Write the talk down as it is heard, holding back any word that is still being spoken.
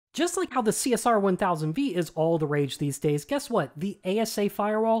Just like how the CSR 1000V is all the rage these days, guess what? The ASA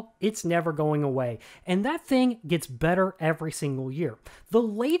firewall, it's never going away. And that thing gets better every single year. The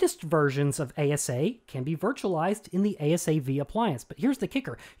latest versions of ASA can be virtualized in the ASAv appliance. But here's the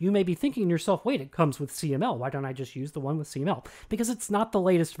kicker. You may be thinking to yourself, wait, it comes with CML. Why don't I just use the one with CML? Because it's not the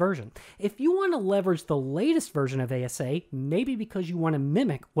latest version. If you want to leverage the latest version of ASA, maybe because you want to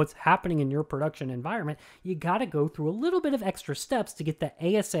mimic what's happening in your production environment, you got to go through a little bit of extra steps to get the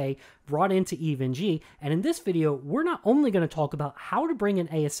ASA brought into EVE-NG. And in this video, we're not only going to talk about how to bring an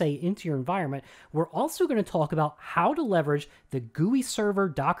ASA into your environment, we're also going to talk about how to leverage the GUI server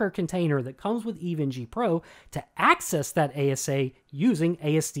Docker container that comes with EVE-NG Pro to access that ASA using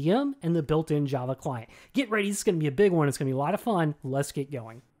ASDM and the built-in Java client. Get ready, this is going to be a big one. It's going to be a lot of fun. Let's get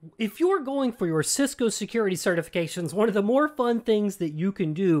going. If you're going for your Cisco security certifications, one of the more fun things that you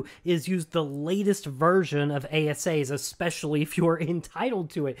can do is use the latest version of ASAs, especially if you're entitled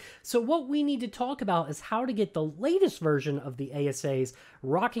to it. So what we need to talk about is how to get the latest version of the ASAs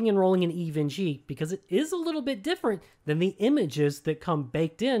rocking and rolling in EVE-NG, because it is a little bit different than the images that come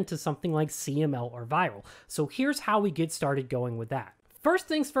baked into something like CML or Viral. So here's how we get started going with that. First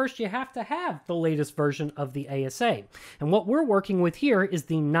things first, you have to have the latest version of the ASA. And what we're working with here is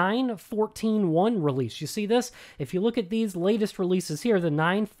the 9.14.1 release. You see this? If you look at these latest releases here, the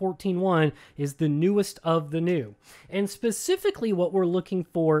 9.14.1 is the newest of the new. And specifically what we're looking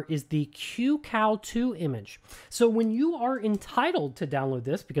for is the QCOW2 image. So when you are entitled to download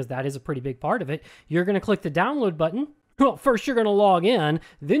this, because that is a pretty big part of it, you're going to click the download button. Well, first you're going to log in,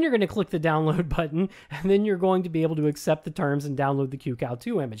 then you're going to click the download button, and then you're going to be able to accept the terms and download the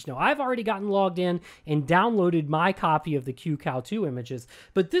QCOW2 image. Now, I've already gotten logged in and downloaded my copy of the QCOW2 images,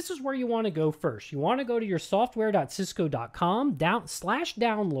 but this is where you want to go first. You want to go to your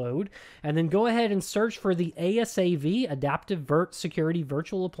software.cisco.com/download, and then go ahead and search for the ASAv, Adaptive Security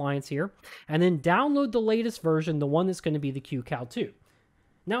Virtual Appliance here, and then download the latest version, the one that's going to be the QCOW2.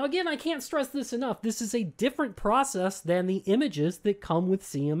 Now again, I can't stress this enough, this is a different process than the images that come with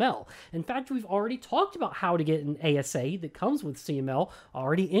CML. In fact, we've already talked about how to get an ASA that comes with CML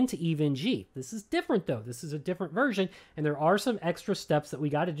already into EVE-NG. This is different though, this is a different version, and there are some extra steps that we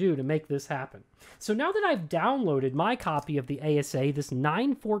got to do to make this happen. So now that I've downloaded my copy of the ASA, this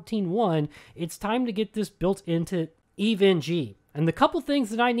 9.14.1, it's time to get this built into EVE-NG. And the couple things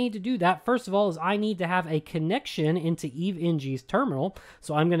that I need to do that, first of all, is I need to have a connection into EVE-NG's terminal.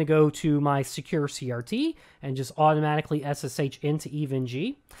 So I'm going to go to my secure CRT and just automatically SSH into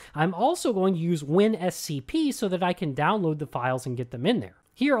EVE-NG. I'm also going to use WinSCP so that I can download the files and get them in there.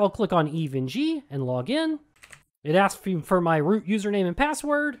 Here, I'll click on EVE-NG and log in. It asks me for my root username and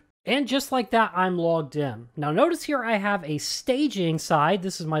password. And just like that, I'm logged in. Now notice here I have a staging side.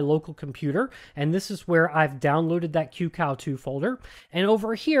 This is my local computer, and this is where I've downloaded that QCOW2 folder. And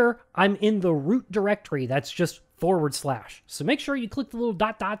over here, I'm in the root directory. That's just /. So make sure you click the little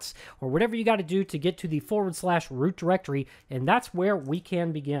dots or whatever you got to do to get to the / root directory, and that's where we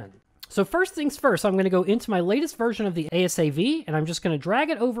can begin. So first things first, I'm going to go into my latest version of the ASAv, and I'm just going to drag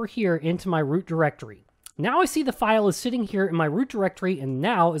it over here into my root directory. Now I see the file is sitting here in my root directory, and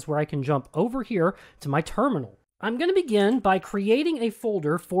now is where I can jump over here to my terminal. I'm going to begin by creating a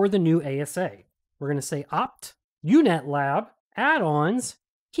folder for the new ASA. We're going to say opt, unetlab, add-ons,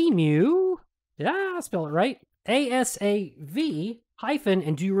 QEMU, did I spell it right? ASAv hyphen,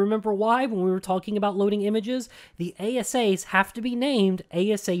 and do you remember why when we were talking about loading images? The ASAs have to be named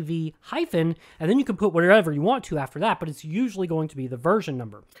ASAv hyphen, and then you can put whatever you want to after that, but it's usually going to be the version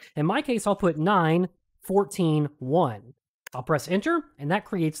number. In my case, I'll put 9.14.1. I'll press enter, and that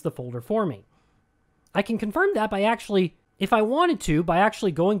creates the folder for me. I can confirm that by actually, if I wanted to, by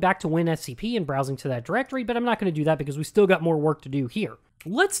actually going back to WinSCP and browsing to that directory, but I'm not going to do that because we still got more work to do here.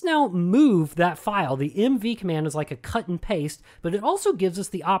 Let's now move that file. The mv command is like a cut and paste, but it also gives us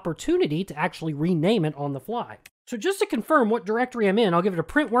the opportunity to actually rename it on the fly. So just to confirm what directory I'm in, I'll give it a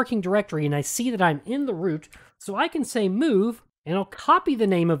print working directory, and I see that I'm in the root, so I can say move, and I'll copy the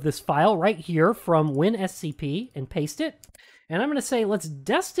name of this file right here from WinSCP and paste it. And I'm going to say, let's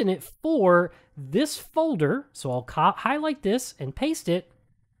destine it for this folder. So I'll highlight this and paste it.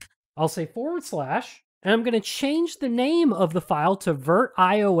 I'll say /, and I'm going to change the name of the file to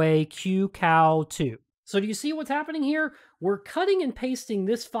virtioa QCOW2. So do you see what's happening here? We're cutting and pasting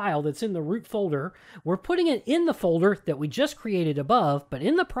this file that's in the root folder. We're putting it in the folder that we just created above, but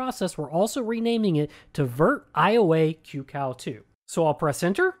in the process, we're also renaming it to virtioa QCOW2. So I'll press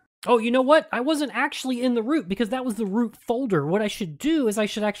enter. Oh, you know what? I wasn't actually in the root because that was the root folder. What I should do is I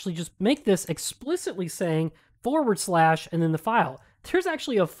should actually just make this explicitly saying / and then the file. there's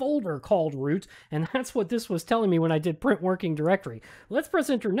actually a folder called root, and that's what this was telling me when I did print working directory. Let's press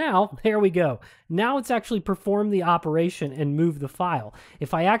enter now. There we go. Now it's actually performed the operation and moved the file.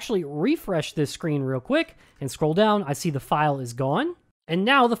 If I actually refresh this screen real quick and scroll down, I see the file is gone. And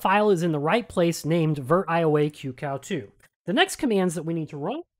now the file is in the right place named virtioa qcow2. The next commands that we need to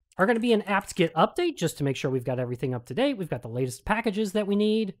run are going to be an apt-get update, just to make sure we've got everything up to date. We've got the latest packages that we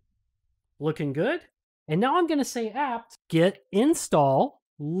need. Looking good. And now I'm going to say apt-get install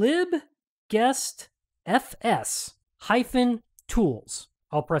libguestfs-tools.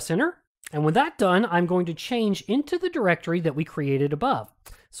 I'll press enter. And with that done, I'm going to change into the directory that we created above.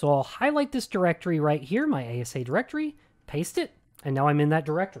 So I'll highlight this directory right here, my ASA directory, paste it, and now I'm in that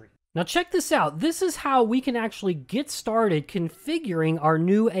directory. Now check this out. This is how we can actually get started configuring our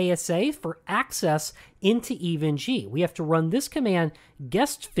new ASA for access into EVE-NG. We have to run this command,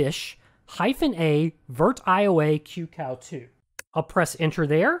 guestfish -a virtioa qcow2. I'll press enter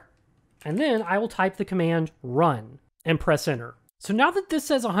there, and then I will type the command run and press enter. So now that this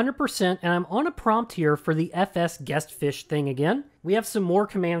says 100% and I'm on a prompt here for the fs guestfish thing again, we have some more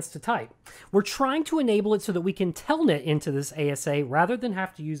commands to type. We're trying to enable it so that we can telnet into this ASA rather than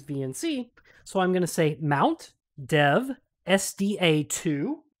have to use VNC. So I'm going to say mount dev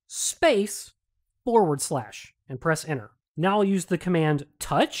sda2 space // and press enter. Now I'll use the command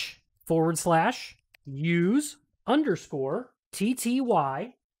touch /use _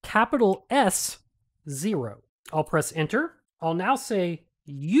 tty capital S 0. I'll press enter. I'll now say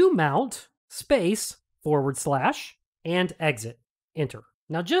umount space / and exit. Enter.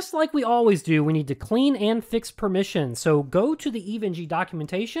 Now, just like we always do, we need to clean and fix permissions. So go to the EVE-NG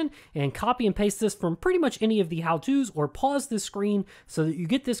documentation and copy and paste this from pretty much any of the how-tos, or pause this screen so that you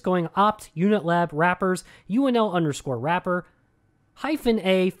get this going opt unitlab wrappers UNL _ wrapper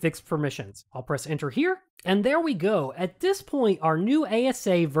 -a fixed permissions. I'll press enter here. And there we go. At this point, our new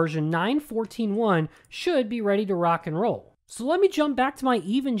ASA version 9.14.1 should be ready to rock and roll. So let me jump back to my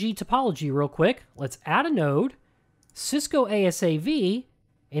EVE-NG topology real quick. Let's add a node, Cisco ASAv,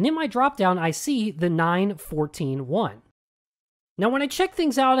 and in my dropdown, I see the 9.14.1. Now, when I check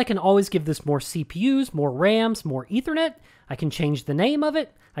things out, I can always give this more CPUs, more RAMs, more Ethernet. I can change the name of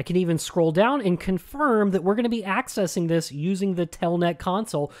it. I can even scroll down and confirm that we're going to be accessing this using the Telnet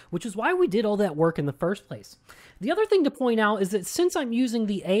console, which is why we did all that work in the first place. The other thing to point out is that since I'm using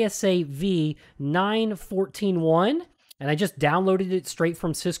the ASAv 9.14.1, and I just downloaded it straight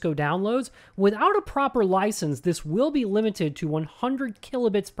from Cisco Downloads, without a proper license, this will be limited to 100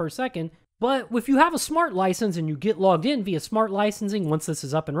 kilobits per second. But if you have a smart license and you get logged in via smart licensing, once this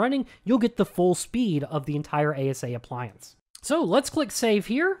is up and running, you'll get the full speed of the entire ASA appliance. So let's click save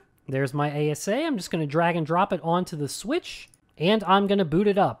here. There's my ASA. I'm just going to drag and drop it onto the switch, and I'm going to boot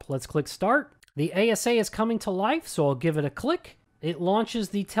it up. Let's click start. The ASA is coming to life, so I'll give it a click. It launches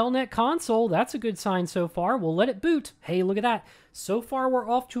the Telnet console. That's a good sign so far. We'll let it boot. Hey, look at that. So far, we're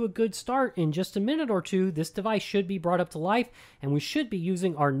off to a good start. In just a minute or two, this device should be brought up to life, and we should be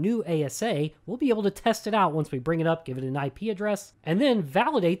using our new ASA. We'll be able to test it out once we bring it up, give it an IP address, and then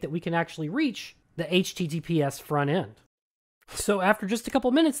validate that we can actually reach the HTTPS front end. So after just a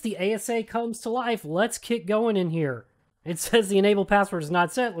couple minutes, the ASA comes to life. Let's kick going in here. It says the enable password is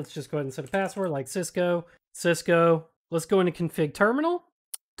not set. Let's just go ahead and set a password like Cisco. Let's go into config terminal.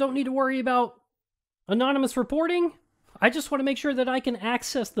 Don't need to worry about anonymous reporting. I just want to make sure that I can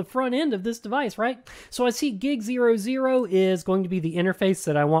access the front end of this device, right? So I see gig00 is going to be the interface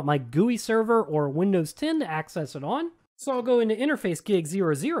that I want my GUI server or Windows 10 to access it on. So I'll go into interface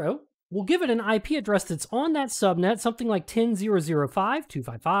gig00. We'll give it an IP address that's on that subnet, something like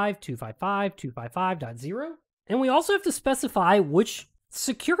 10.0.0.5.255.255.255.0. And we also have to specify which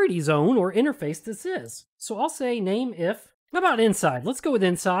security zone or interface this is. So I'll say name if. How about inside? Let's go with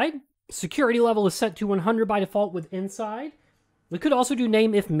inside. Security level is set to 100 by default with inside. We could also do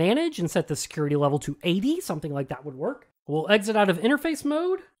name if manage and set the security level to 80. Something like that would work. We'll exit out of interface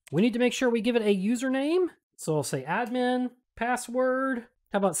mode. We need to make sure we give it a username. So I'll say admin, password.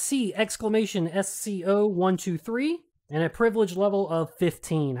 How about C !SCO123 and a privilege level of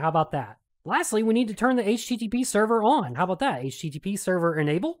 15. How about that? Lastly, we need to turn the HTTP server on. How about that? HTTP server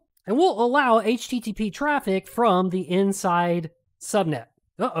enable. And we'll allow HTTP traffic from the inside subnet.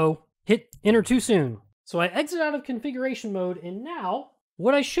 Uh-oh, hit enter too soon. So I exit out of configuration mode, and now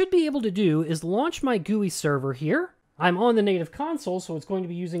what I should be able to do is launch my GUI server here. I'm on the native console, so it's going to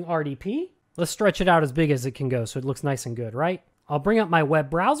be using RDP. Let's stretch it out as big as it can go so it looks nice and good, right? I'll bring up my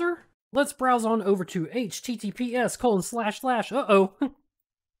web browser. Let's browse on over to https:// uh-oh.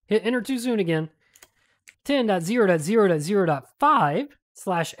 Hit enter too soon again.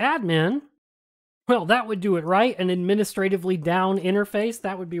 10.0.0.0.5/admin. Well, that would do it, right? An administratively down interface.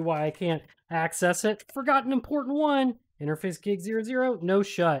 That would be why I can't access it. Forgot an important one. Interface gig 00, no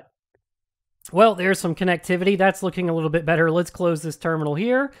shut. Well, there's some connectivity. That's looking a little bit better. Let's close this terminal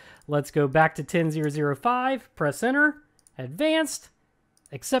here. Let's go back to 10.0.0.5, press enter, advanced,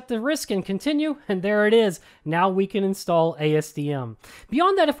 accept the risk and continue, and there it is. Now we can install ASDM.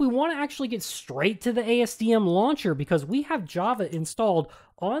 Beyond that, if we want to actually get straight to the ASDM launcher, because we have Java installed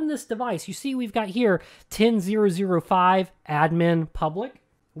on this device, you see we've got here 10.0.0.5 admin public.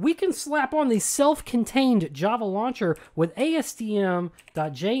 We can slap on the self-contained Java launcher with asdm.jnlp.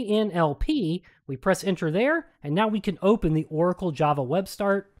 We press enter there, and now we can open the Oracle Java Web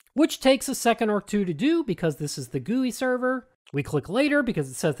Start, which takes a second or two to do because this is the GUI server. We click later because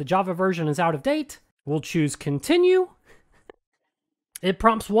it says the Java version is out of date. We'll choose continue. It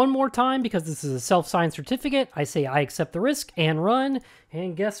prompts one more time because this is a self-signed certificate. I say I accept the risk and run.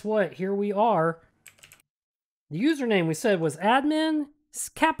 And guess what? Here we are. The username we said was admin,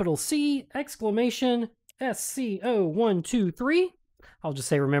 capital C, exclamation, SCO123. I'll just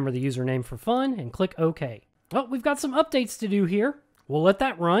say remember the username for fun and click OK. Well, we've got some updates to do here. We'll let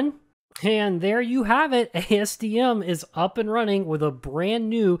that run. And there you have it. ASDM is up and running with a brand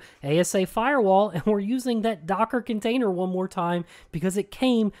new ASA firewall, and we're using that Docker container one more time because it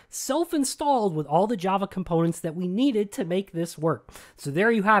came self-installed with all the Java components that we needed to make this work. So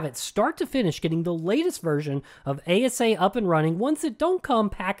there you have it, start to finish, getting the latest version of ASA up and running, ones that don't come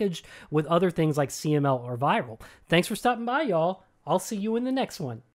packaged with other things like CML or Viral. Thanks for stopping by, y'all. I'll see you in the next one.